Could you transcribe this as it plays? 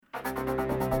မ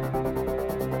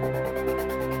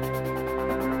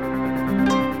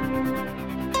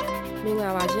င်္ဂလာ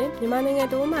ပါရှင်မြန်မာနိုင်ငံ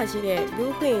တိုးမှာရှိတဲ့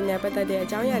လူ့ခွင့်နဲ့ပတ်သက်တဲ့အ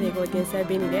ကြောင်းအရာတွေကိုတင်ဆက်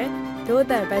ပေးနေတဲ့ဒို့အ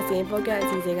တန်ပတ်စဉ်ပေါ့ကတ်အ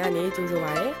စီအစဉ်ကနေကြိုဆို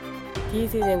ပါရစေ။ဒီအ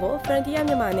စီအစဉ်ကို Frontier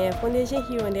မြန်မာနဲ့ Foundation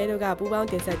Hero တို့ကပူးပေါင်း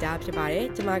တင်ဆက်ကြဖြစ်ပါတယ်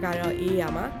။ကျွန်မကတော့အေးရ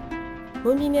မှာ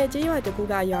မွန်ပြည်နယ်ကျေးရွာတစ်ခု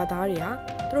ကရွာသားတွေဟာ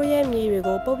သူတို့ရဲ့မြေတွေ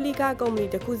ကိုပုဂ္ဂလိကကုမ္ပဏီ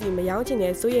တစ်ခုစီမရောင်းချင်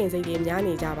တဲ့စိုးရိမ်စိတ်တွေများ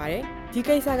နေကြပါတယ်။ဒီ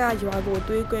ကိစ္စကရွာကို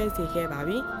တွေးကွဲစေခဲ့ပါ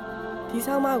ပြီ။ဒီ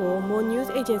ဆောင်းပါးကို Mon News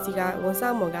Agency ကဝန်ဆော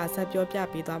င်မွန်ကဆက်ပြောပြ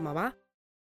ပေးသွားမှာပါ။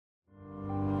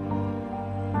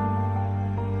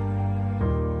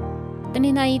တန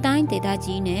င်္သာရီတိုင်းဒေသ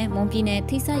ကြီးနဲ့မွန်ပြည်နယ်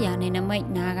ထိစပ်ရာနယ်နမိတ်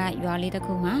နာကရွာလေးတစ်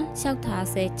ခုမှာရှောက်ထား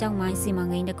ဆဲကြောက်မိုင်းစီမံ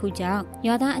ကိန်းတစ်ခုကြောင့်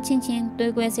ရွာသားအချင်းချင်း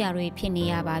တွေးကွဲစရာတွေဖြစ်နေ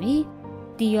ရပါပြီ။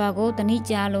ဒီရွာကိုတနည်း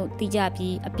ကြားလို့တိကျ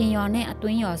ပြီးအပြင်ရွာနဲ့အတွ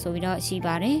င်းရွာဆိုပြီးတော့ရှိ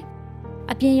ပါတယ်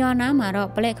။အပြင်ရွာနားမှာတော့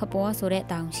ပလက်ခပေါ်ဆိုတဲ့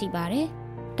တောင်ရှိပါတယ်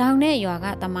။တောင်နဲ့ရွာက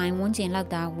တမိုင်ဝန်းကျင်လောက်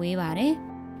သာဝေးပါတယ်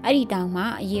။အဲ့ဒီတောင်မှာ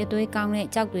အရေးအသွေးကောင်းတဲ့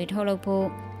ကြောက်တွေထုတ်လုပ်ဖို့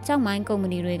ကြောက်မိုင်းကုမ္ပ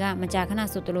ဏီတွေကမကြာခဏ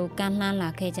ဆိုသလိုကမ်းလှမ်းလာ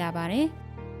ခဲ့ကြပါတယ်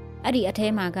။အဲ့ဒီအထဲ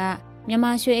မှာကမြန်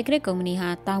မာရွှေအကရစ်ကုမ္ပဏီဟာ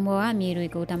တောင်ပေါ်ကမြေတွေ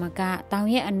ကိုတမကတောင်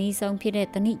ရဲ့အနီးဆုံးဖြစ်တဲ့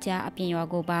တနိကြားအပြင်ရွာ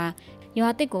ကိုပါရွာ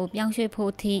တစ်ကိုပြောင်းရွှေ့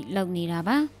ဖို့ထိလုပ်နေတာ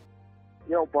ပါ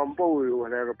ရောက်ပန်ပို့ရ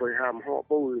လည်းပဲဟာမဟုတ်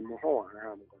ပို့မဟုတ်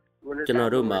ဟာကျွန်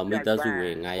တော်တို့မှာမိသားစုဝ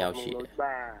င်9ယောက်ရှိတယ်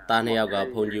။တား2ယောက်က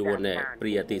ဖုန်ကြီးဝတ်နဲ့ပ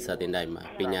ရိယတိစာတင်တိုင်းမှာ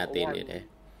ပညာသင်နေတယ်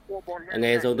။အင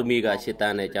ယ်ဆုံးသမီးက8တ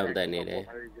န်းနဲ့ကျောင်းတက်နေတယ်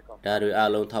။ဒါတွေအ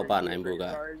လုံးထောက်ပနိုင်ဖို့က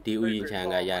ဒီဥယျာဉ်ချံ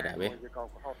ကရတာပဲ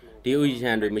။ဒီဥယျာဉ်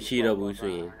ချံတွေမရှိတော့ဘူး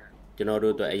ဆိုရင်ကျွန်တော်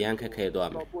တို့အတွက်အရန်ခက်ခဲ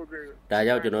သွားမယ်။ဒါ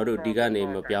ကြောင့်ကျွန်တော်တို့ဒီကနေ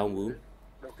မပြောင်းဘူး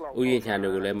။ဥယျာဉ်ချံတွေ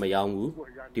ကိုလည်းမရောင်းဘူး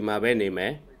။ဒီမှာပဲနေမ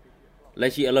ယ်။လ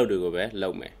က်ရှိအလုပ်တွေကိုပဲလု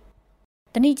ပ်မယ်။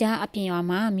တနိကြားအပြင်ရွာ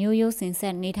မှာမျိုးရိုးစင်ဆ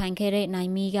က်နေထိုင်ခဲ့တဲ့နို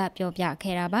င်မီကပြောပြ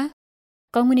ခဲ့တာပါ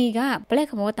။ကုမ္ပဏီကပလက်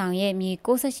ခမောတောင်ရဲ့မြေ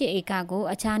68ဧကကို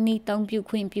အခြားနည်းသုံးပြု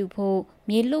ခွင့်ပြုဖို့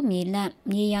မြေလွတ်မြေလန့်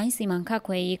မြေရိုင်းစီမံခန့်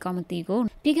ခွဲရေးကော်မတီကို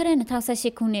ပြီးခဲ့တဲ့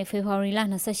2018ခုနှစ်ဖေဖော်ဝါရီလ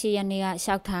28ရက်နေ့က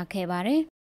လျှောက်ထားခဲ့ပါတယ်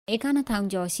။ဧက2000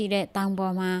ကျော်ရှိတဲ့တောင်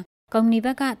ပေါ်မှာကုမ္ပဏီဘ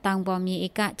က်ကတောင်ပေါ်မြေဧ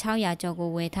က600ကျော်ကို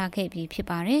ဝယ်ထားခဲ့ပြီးဖြစ်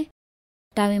ပါတယ်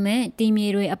။ဒါပေမဲ့ဒီမြေ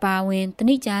တွေအပါအဝင်တ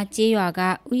နိကြားကျေးရွာက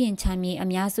ဥယျာဉ်ချမ်းမြေအ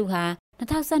များစုဟာ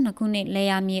2012ခုနှစ်လေ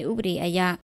ယာမြေဥပဒေအရ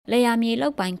လေယာမြေလော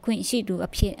က်ပိုင်ခွင့်ရှိသူအ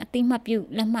ဖြစ်အတိမတ်ပြု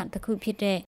လက်မှတ်တစ်ခုဖြစ်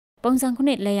တဲ့ပုံစံခု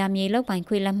နှစ်လေယာမြေလောက်ပိုင်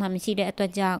ခွင့်လက်မှတ်မရှိတဲ့အတွ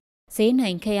က်ကြောင့်ဈေးနှိ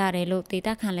မ်ခဲ့ရတယ်လို့ဒေသ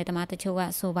ခံလက်သမားတချို့က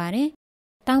ဆိုပါတယ်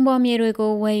။တောင်ပေါ်မြေတွေ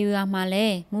ကိုဝယ်ယူရမှာလဲ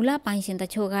မူလပိုင်ရှင်တ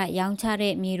ချို့ကရောင်းချ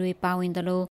တဲ့မြေတွေပါဝင်တယ်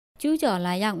လို့ကျူးကျော်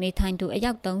လာရောက်နေထိုင်သူအ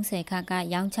ယောက်30ခန့်က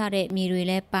ရောင်းချတဲ့မြေတွေ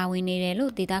လည်းပါဝင်နေတယ်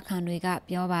လို့ဒေသခံတွေက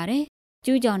ပြောပါတယ်။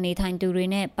ကျူးကျော်နေထိုင်သူတွေ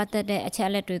နဲ့ပတ်သက်တဲ့အချက်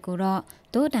အလက်တွေကိုတော့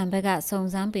ဒို့တံဘက်ကစုံ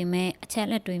စမ်းပေမဲ့အချက်အ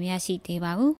လက်တွေမရရှိသေး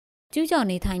ပါဘူး။ကျူးကျော်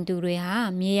နေထိုင်သူတွေဟာ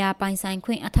မြေယာပိုင်ဆိုင်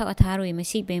ခွင့်အထောက်အထားတွေမ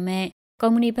ရှိပေမဲ့ကု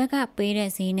မ္ပဏီဘက်ကပေးတဲ့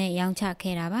ဈေးနဲ့ရောင်းချ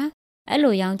ခဲ့တာပါ။အဲ့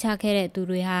လိုရောင်းချခဲ့တဲ့သူ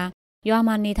တွေဟာရွာ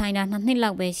မှာနေထိုင်တာ2နှစ်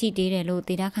လောက်ပဲရှိသေးတယ်လို့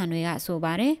ဒေသခံတွေကဆို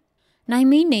ပါတယ်။နိုင်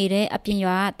မီနေတဲ့အပြင်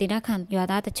ရွာကဒေသခံရွာ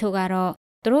သားတချို့ကတော့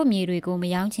သူတို့မြေတွေကိုမ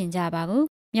ရောင်းချင်ကြပါဘူး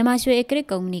မြန်မာရွှေအကရစ်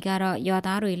ကုမ္ပဏီကတော့ရွာ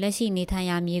သားတွေလက်ရှိနေထိုင်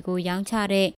ရာမြေကိုရောင်းချ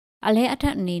တဲ့အလဲအထ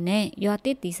က်အနေနဲ့ရွာတ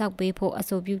စ်တိဆောက်ပေးဖို့အ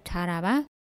ဆိုပြုထားတာပါ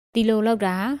ဒီလိုလောက်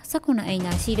တာ18အိမ်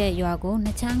သာရှိတဲ့ရွာကိုနှ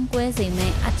စ်ချမ်းကွဲစေ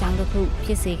မဲ့အကြောင်းတစ်ခုဖြ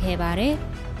စ်စေခဲ့ပါတယ်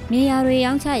မြေယာတွေ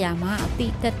ရောင်းချရာမှာအတိ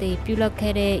တက်တွေပြုလုပ်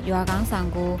ခဲ့တဲ့ရွာကောင်းဆောင်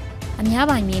ကိုအများ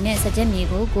ပိုင်မြေနဲ့စကြက်မြေ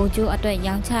ကိုကိုကျိုးအတွက်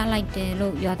ရောင်းချလိုက်တယ်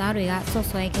လို့ရွာသားတွေကဆွ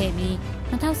ဆွဲခဲ့ပြီး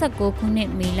2019ခုနှစ်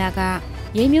မေလက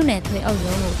ရေးမြို့နယ်ထွေအုပ်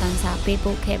ရုံးကိုတန်းစာပေး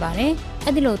ပို့ခဲ့ပါတယ်။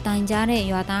အဲ့ဒီလိုတိုင်ကြားတဲ့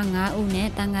ရွာသား9ဦးနဲ့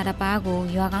တန်ဃာတစ်ပါးကို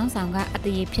ရွာကောင်းဆောင်ကအတ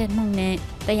ရေဖြတ်မှုနဲ့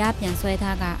တရားပြန်ဆွဲ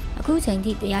ထားကအခုချိန်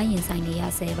ထိတရားရင်ဆိုင်နေရ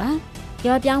ဆဲပါ။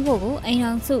ရွာပြောင်းဖို့ကိုအိမ်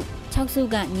အောင်စု6စု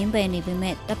ကညှင်းပယ်နေပေ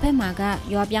မဲ့တစ်ဖက်မှာက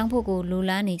ရွာပြောင်းဖို့ကိုလူ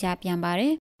လန်းနေကြပြန်ပါတ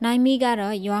ယ်။နိုင်မီက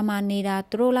တော့ရွာမှာနေတာ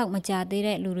သူတို့လောက်မကြသေး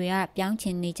တဲ့လူတွေကပြောင်းချ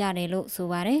င်နေကြတယ်လို့ဆို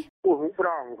ပါတယ်။ဟုတ်ဟုတ်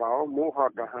ပြောင်းကောမိုးဟ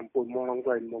တ်တာဟန်ပုံမလုံး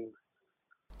ကိုင်းမုံ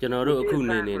ကျွန်တော်တို့အခု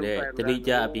နေနေတဲ့တတိ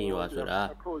ကြအပြင်ရွာဆိုတာ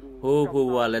ဟိုးဖိုး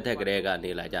ဘွားလက်ထက်ကလေးက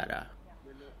နေလာကြတာ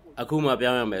အခုမှ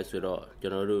ပြောင်းရမယ်ဆိုတော့ကျွ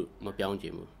န်တော်တို့မပြောင်းချ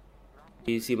င်ဘူး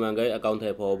ဒီစီမံကိန်းအကောင့်ထဲ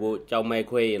ပေါ်ဖို့ကြောက်မိုက်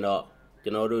ခွဲရင်တော့ကျွ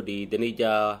န်တော်တို့ဒီတတိကြ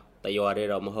တရွာတဲ့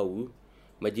တော့မဟုတ်ဘူး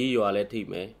မကြီးရွာလည်းထိ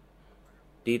မယ်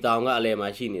ဒီတောင်ကအလဲမှာ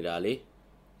ရှိနေတာလေ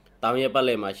တောင်ရဲ့ပတ်လ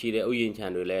ည်မှာရှိတဲ့ဥယျာဉ်ခြံ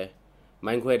တွေလည်း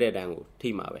မိုင်းခွဲတဲ့တန်းကို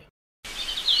ထိမှာပဲ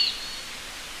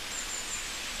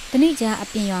တနိကြားအ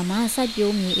ပြင်ရွာမှာစိုက်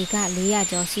ပျိုးမြေဧက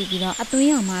400ကျော်ရှိပြီးတော့အတွင်း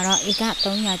ရွာမှာတော့ဧက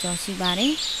300ကျော်ရှိပါတ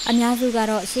ယ်။အများစုက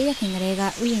တော့ရှေးရခင်ကလေးက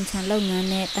ဥယျာဉ်ခြံလုပ်ငန်း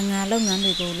နဲ့တငါလုပ်ငန်း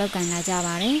တွေကိုလုပ်ကိုင်လာကြ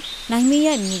ပါတယ်။နိုင်မီ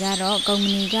ရဲ့မြေကတော့ကုမ္ပ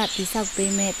ဏီကတိစောက်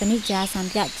ပေးမဲ့တနိကြားဆံ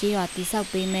ပြကျေးရွာတိစောက်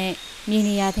ပေးမဲ့မြေ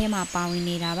နေရာထဲမှာပါဝင်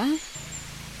နေတာပါ။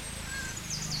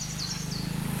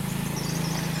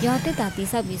ရွာတစ်တာတိ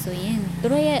စောက်ပြီးဆိုရင်သူ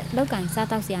တို့ရဲ့လောက်ကင်စား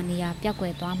တောက်စရာနေရာပျောက်ကွ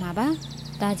ယ်သွားမှာပါ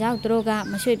။ဒါကြောင့်သူတို့က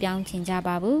မရွှေ့ပြောင်းချင်ကြ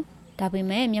ပါဘူး။ဒါပေ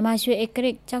မဲ့မြန်မာရွှေအကရ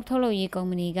စ်ကြောက်ထုတ်လုပ်ရေးကုမ္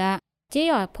ပဏီက ကျေး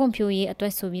ရွာဖွံ့ဖြိုးရေးအတွ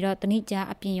က်ဆိုပြီးတော့တနည်းကြား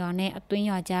အပြင်ရွာနဲ့အတွ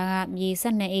င်းရွာကြားကမြေ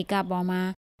12ဧကပေါ်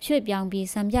မှာရွှေ့ပြော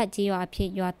င်းပြီးစံပြကျေးရွာ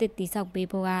အဖြစ်ရွာတစ်တိဆောက်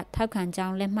ပေးဖို့က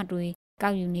ထောက်ခံကြောင်းလက်မှတ်တွေ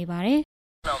ကောက်ယူနေပါတယ်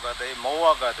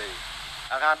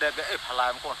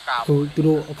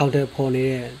အခုသူတို့အကောင့်ထဲပေါ်နေ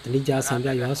တဲ့တနည်းကြားစံပြ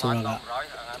ရွာဆိုတာ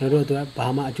ကကျွန်တော်တို့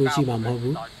အတွက်ဘာမှအကျိုးရှိမှာမဟုတ်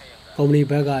ဘူးကုမ္ပဏီ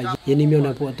ဘက်ကရင်းနှီးမြှုပ်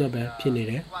နှံဖို့အတွက်ပဲဖြစ်နေ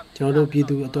တယ်ကျွန်တော်တို့ပြည်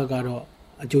သူအတွက်ကတော့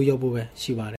အကျိုး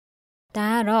ရောက်ဖို့ပဲရှိပါ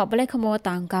တယ်ဒါကတော့ပလက်ခမော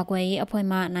တောင်ကာကွယ်ရေး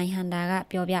အဖွဲ့မှနိုင်ဟန်တာက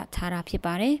ပြောပြ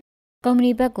ထားတာဖြစ်ပါတယ်ကုမ္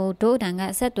ပဏီဘက်ကိုဒို့အတန်က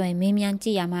အဆက်အသွယ်မေးမြ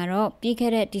န်းကြည့်ရမှာတော့ပြီး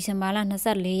ခဲ့တဲ့ဒီဇင်ဘာလ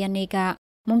24ရက်နေ့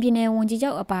ကမွန်ပြည်နယ်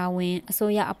ဝန်ကြီးချုပ်အပါအဝင်အ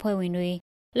စိုးရအဖွဲ့ဝင်တွေ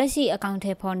လက်ရှိအကော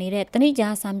င့်ထဲပေါ်နေတဲ့တန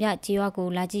ည်းကြားစံပြကြေးရွာ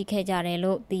ကိုလာကြည့်ခဲ့ကြတယ်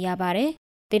လို့သိရပါတယ်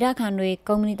ဒေတာခန်တွေ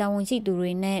ကုမ္ပဏီတာဝန်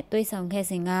ရှိသူတွေနဲ့တွေ့ဆုံ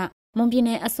ခဲ့စဉ်ကမွန်ပြည်န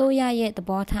ယ်အစိုးရရဲ့သ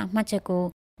ဘောထားမှတ်ချက်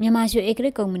ကိုမြန်မာရွှေဧကရ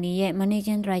စ်ကုမ္ပဏီရဲ့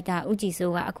Managing Director ဦးကြည်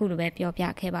စိုးကအခု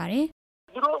လိုပဲပြောပြခဲ့ပါ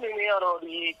တယ်သူတို့အနေနဲ့ကတော့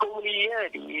ဒီကုမ္ပဏီရဲ့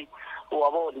ဒီ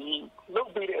လုပ်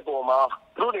ပေးတဲ့အပေါ်မှာ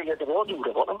သူတို့တွေလည်းသဘောတူတ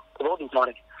ယ်ပေါ့နော်သဘောတူထားတ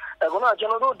ယ်ခုနက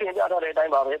ကျွန်တော်တို့တင်ပြထားတဲ့အတို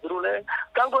င်းပါပဲသူတို့လ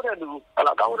ည်းကန့်ကွက်တဲ့လူ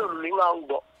ကောက်တဲ့လူ၄-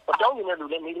၅ဦးပေါ့ပြောင်းနေ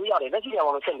တဲ့လူလည်းနေလို့ရတယ်လက်ရှိကော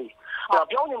င်လည်း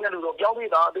ဆက်နေပြောင်းနေတဲ့လူတော့ပြောင်း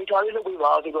ပေးတာဒေချာလေးလုပ်ပေး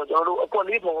ပါဆိုတော့ကျွန်တော်တို့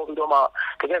အကွက်လေးပေါ်ပြီးတော့မှ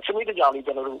တကယ်စနစ်တကျလေး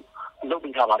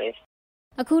ကျွန်တော်တို့လုပ်ပေးထားပါတယ်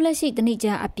အခုလက်ရှိတနည်း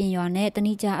ကြားအပြင်ရွာနဲ့တ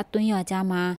နည်းကြားအတွင်း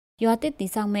ရွာကြားမှာရွာတစ်တိ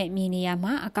ဆောက်မဲ့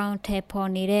မြေနေရာမှာအကော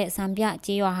င့်ထဲပေါ်နေတဲ့စံပြ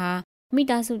ကြေး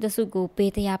ရွာဟာမိသားစုတစုကို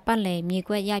ပေးတရားပတ်လည်မြေကွ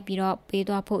က်ရိုက်ပြီးတော့ပေး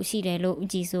သွားဖို့ရှိတယ်လို့ဦး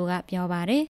ကြည်စိုး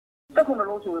ကပြောပါတယ်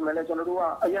တက်ခုနှလုံးဆိုပေမဲ့လည်းကျွန်တော်တို့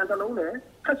ကအရန်တစ်လုံး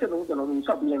နဲ့ခက်ချက်လုံး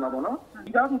ကျွန်တော်တို့ဆောက်ပြီးလိုက်မှာပေါ့နော်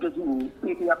ဒီသားစုတစု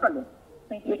ကိုပေးတရားပတ်လည်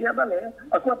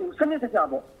အကွက်ကိုစနစ်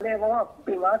တကျပေါ့လေကောင်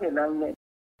ကပေ90လမ်း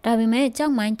နဲ့ဒါပေမဲ့ကြော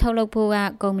က်မိုင်းထုတ်လုပ်ဖို့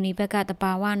ကကုမ္ပဏီဘက်က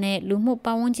တဘာဝနဲ့လူမှု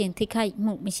ပတ်ဝန်းကျင်ထိခိုက်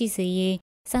မှုမရှိစေရေး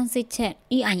စမ်းစစ်ချက်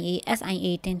EIA SIA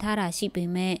တင်ထားတာ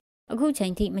ရှိပေမဲ့အခုချိ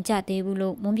န်ထိမကြသေး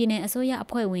ဘူးလို့မွန်ပြည်နယ်အစိုးရ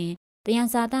အဖွဲ့ဝင်တရား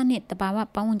စာသားနဲ့တဘာဝ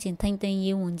ပတ်ဝန်းကျင်ထိန်းသိ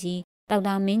မ်းရေးဝန်ကြီးဒေါက်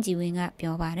တာမင်းကြည်ဝင်း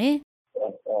ကပြောပါတယ်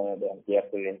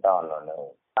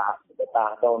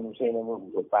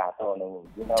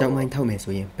ကျောင်းမိုင်းထောက်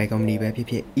မယ်ဆိုရင်ဘယ်ကုမ္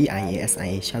ပဏီပဲဖြစ်ဖြစ် EIA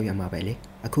SIA ရှောက်ရမှာပဲလေ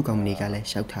အခုကုမ္ပဏီကလ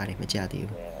ည်းရှောက်ထားတယ်မကြ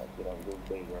သေးဘူး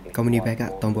ကုမ္ပဏီဘက်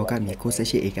ကတောင်ပေါ်ကမြေ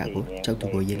68ဧက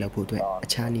ကိုကျောက်တူကိုရေးလောက်ဖို့အတွက်အ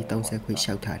ခြားနည်း30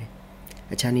ခွေရှောက်ထား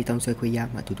တယ်အခြားနည်း30ခွေရ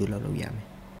မှတူတူလောက်ရ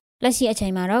မယ်လက်ရှိအ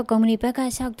ချိန်မှာတော့ကုမ္ပဏီဘက်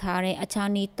ကရှောက်ထားတဲ့အခြား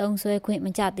နည်း30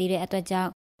ခွေမကြသေးတဲ့အတွက်ကြောင့်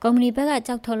ကုမ္ပဏီဘက်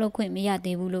ကကြောက်ထုတ်လုပ်ခွင့်မရ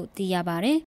သေးဘူးလို့သိရပါတ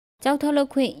ယ်ကြောက်ထုတ်လုပ်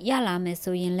ခွင့်ရလာ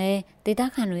မယ်ဆိုရင်လည်းဒေသ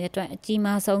ခံတွေအတွက်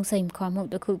အကြီးမားဆုံးစိန်ခေါ်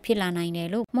မှုတစ်ခုဖြစ်လာနိုင်တယ်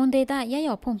လို့မွန်ဒေသရ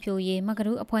ရော်ဖွံ့ဖြိုးရေးမက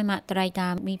ရူးအဖွဲ့မှဒါ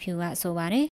ရိုက်တာမိဖြူကဆိုပါ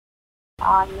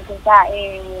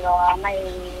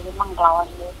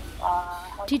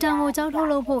တယ်ဒီတောင်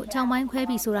ကိုကြောက်ထုတ်လို့ဖို့ကြောင်ပိုင်းခွဲ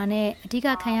ပြီးဆိုတာနဲ့အဓိက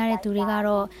ခံရတဲ့သူတွေက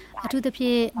တော့အထူး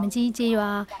သဖြင့်မကြီးကျေးရွာ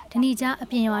ဒဏီကြားအ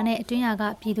ပြင်ရွာနဲ့အတွင်းရွာက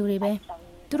ပြည်သူ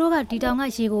တွေပဲသူတို့ကဒီတောင်က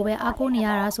ရေကိုပဲအားကိုးနေ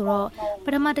ရတာဆိုတော့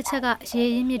ပထမတစ်ချက်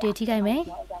ကရေရင်းမြစ်တွေထိခိုက်မယ်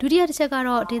ဒုတိယတစ်ချက်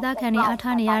ကတော့ဒေသခံတွေအား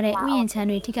ထားနေရတဲ့ဥယျာဉ်ခြံ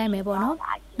တွေထိခိုက်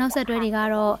မယ်ပေါ့နော်နောက်ဆက်တွဲတွေက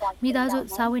တော့မိ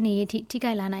သားစုစားဝတ်နေရေးထိ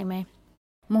ခိုက်လာနိုင်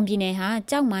မယ်မွန်ပြည်နယ်ဟာ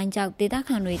ကြောက်မိုင်းကြောက်ဒေ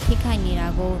သခံတွေထိ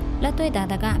ခိုက်နေတာကို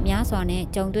လက်တွေ့တာတကများစွာ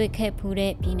နဲ့ကြုံတွေ့ခဲ့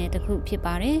ဖူးတဲ့ပြည်နယ်တစ်ခုဖြစ်ပါ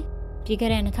တယ်ပြီးခဲ့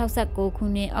တဲ့2019ခု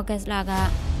နှစ်ဩဂတ်လက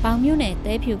ပေါင်မြို့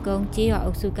နယ်တဲဖြူကုန်းကျေးရွာ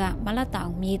အုပ်စုကမလတ်တော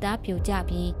င်မြေသားပြိုကျ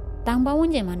ပြီးတောင်ပ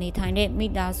ဝန်းကျင်မှာနေထိုင်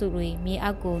တဲ့မိသားစုတွေမြေ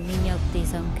အောက်ကိုနှိမ့်မြုပ်တည်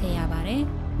ဆုံခဲ့ရပါတယ်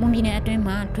။မွန်ပြည်နယ်အတွ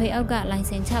င်းမှာထွေအောက်ကလိုင်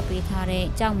စင်ချပေးထားတဲ့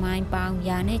ကြောက်မိုင်းပေါင်း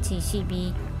ရာနဲ့ချီ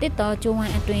ရှိပြီးတစ်တော်ကျိုးဝို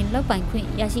င်းအတွင်းလောက်ပိုင်ခွင့်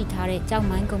ရရှိထားတဲ့ကြောက်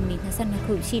မိုင်းကုမ္ပဏီ22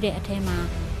ခုရှိတဲ့အထဲမှာ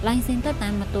လိုင်စင်သက်တ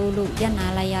မ်းမတိုးလို့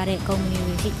ရပ်နာလိုက်ရတဲ့ကုမ္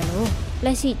ပဏီတွေရှိသလိုလ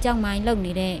က်ရှိကြောက်မို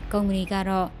င်းလုပ်နေတဲ့ကုမ္ပဏီက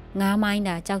တော့9မိုင်း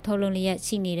တာကြောက်ထုတ်လုပ်လျက်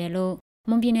ရှိနေတယ်လို့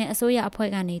မွန်ပြည်နယ်အစိုးရအဖွဲ့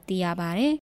ကနေသိရပါ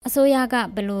တယ်။အစိုးရ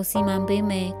ကဘယ်လိုစီမံပေး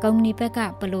မယ်ကုမ္ပဏီဘက်က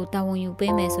ဘယ်လိုတာ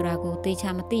ဝန်ယူပေးမယ်ဆိုတာ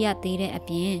ကိုသေချာမသိရသေးတဲ့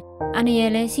အပြင်အန္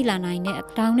တရာယ်လည်းရှိလာနိုင်တဲ့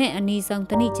တောင်နဲ့အနီးဆုံး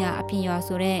တနည်းကြားအပြင်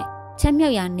ရွာဆို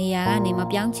တဲ့ချက်မြောက်ရာနေရာကနေ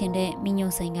မပြောင်းချင်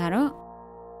တဲ့မိညွန့်စိန်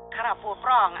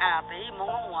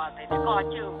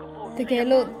ကတော့တ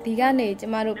ကယ်လို့ဒီကနေကျ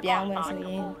မတို့ပြောင်းမယ်ဆို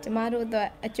ရင်ကျမတို့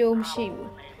အတွက်အကျိုးမရှိဘူး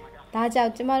။ဒါကြော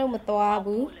င့်ကျမတို့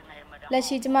မသွားဘူး။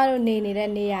လက်ရှိကျမတို့နေတဲ့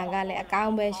နေရာကလည်းအ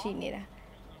ကောင်းပဲရှိနေတာ။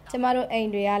ကျ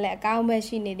မတို့အိမ်တွေကလည်းအကောင်းပဲ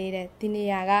ရှိနေသေး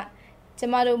တယ်ဒီနေရာကကျ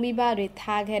မတို့မိဘ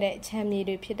တွေထားခဲ့တဲ့ခြံမြေ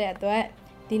တွေဖြစ်တဲ့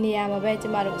အတွက်ဒီနေရာမှာပဲကျ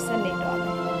မတို့ဆက်နေတော့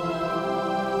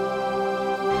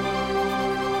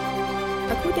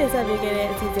မယ်အခုတင်ဆက်ပေးခဲ့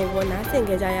တဲ့အစီအစဉ်ကိုနား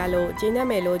ဆင်ကြကြရလို့ကျေး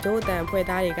နပ်မယ်လို့ဂျိုးအ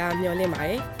တန်ဖွဲ့သားတွေကမျှော်လင့်ပါ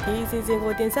တယ်ဒီအစီအစဉ်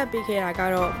ကိုတင်ဆက်ပေးခဲ့တာက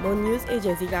တော့ Moon News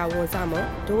Agency ကဝန်ဆောင်မ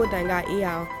ဂျိုးအတန်က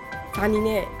အေးအောင်ဇာနီ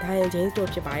နဲ့ဒိုင်ယန်ဂျိ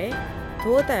န်းတို့ဖြစ်ပါတယ်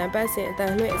ဂျိုးအတန်အပတ်စဉ်အတ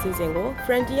န်လွှင့်အစီအစဉ်ကို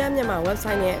Frontier မြန်မာ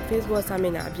website နဲ့ Facebook စာမျ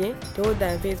က်နှာအပြင်ဂျိုးအ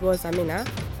တန် Facebook စာမျက်နှာ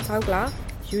SoundCloud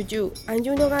YouTube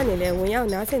iTunes တို့ကနေလည်းဝင်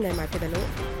ရောက်နားဆင်နိုင်မှာဖြစ်တယ်လို့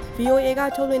VOA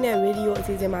ကထုတ်လွှင့်တဲ့ရေဒီယိုအ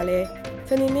စီအစဉ်မှာလည်းစ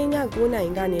နေနေ့ည9:00 နာရီ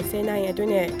ကနေ10:00 နာရီ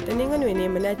အတွင်းနဲ့တနင်္ဂနွေ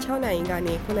နေ့မနက်6:00 နာရီ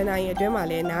ကနေ9:00 နာရီအတွင်း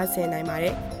မှာလည်းနားဆင်နိုင်ပါ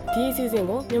တယ်။ ဒီအစီအစဉ်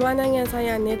ကိုမြန်မာနိုင်ငံဆိုင်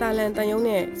ရာနယ်သာလန်တန်ယုံ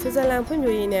နဲ့ဆွစ်ဇာလန်ဖွံ့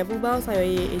ဖြိုးရေးနဲ့ပူးပေါင်းဆောင်ရွ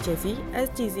က်ရေးအေဂျင်စီ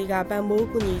SGC ကပံ့ပိုး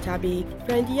ကူညီထားပြီး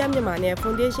Frontier မြန်မာနဲ့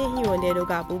Foundation ဟီဝန်တဲတို့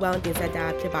ကပူးပေါင်းတင်ဆက်တာ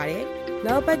ဖြစ်ပါတယ်။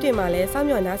နောက်ပတ်တွင်မှာလည်းစောင့်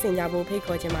မျှော်နားဆင်ကြဖို့ဖိတ်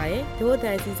ခေါ်ချင်ပါတယ်။ဒို့အတ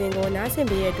န်အစီအစဉ်ကိုနားဆင်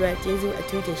ပေးရတဲ့အတွက်ကျေးဇူးအ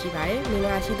ထူးတင်ရှိပါတယ်။မင်္ဂ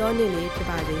လာရှိသောနေ့လေးဖြစ်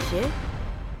ပါစေရှင်။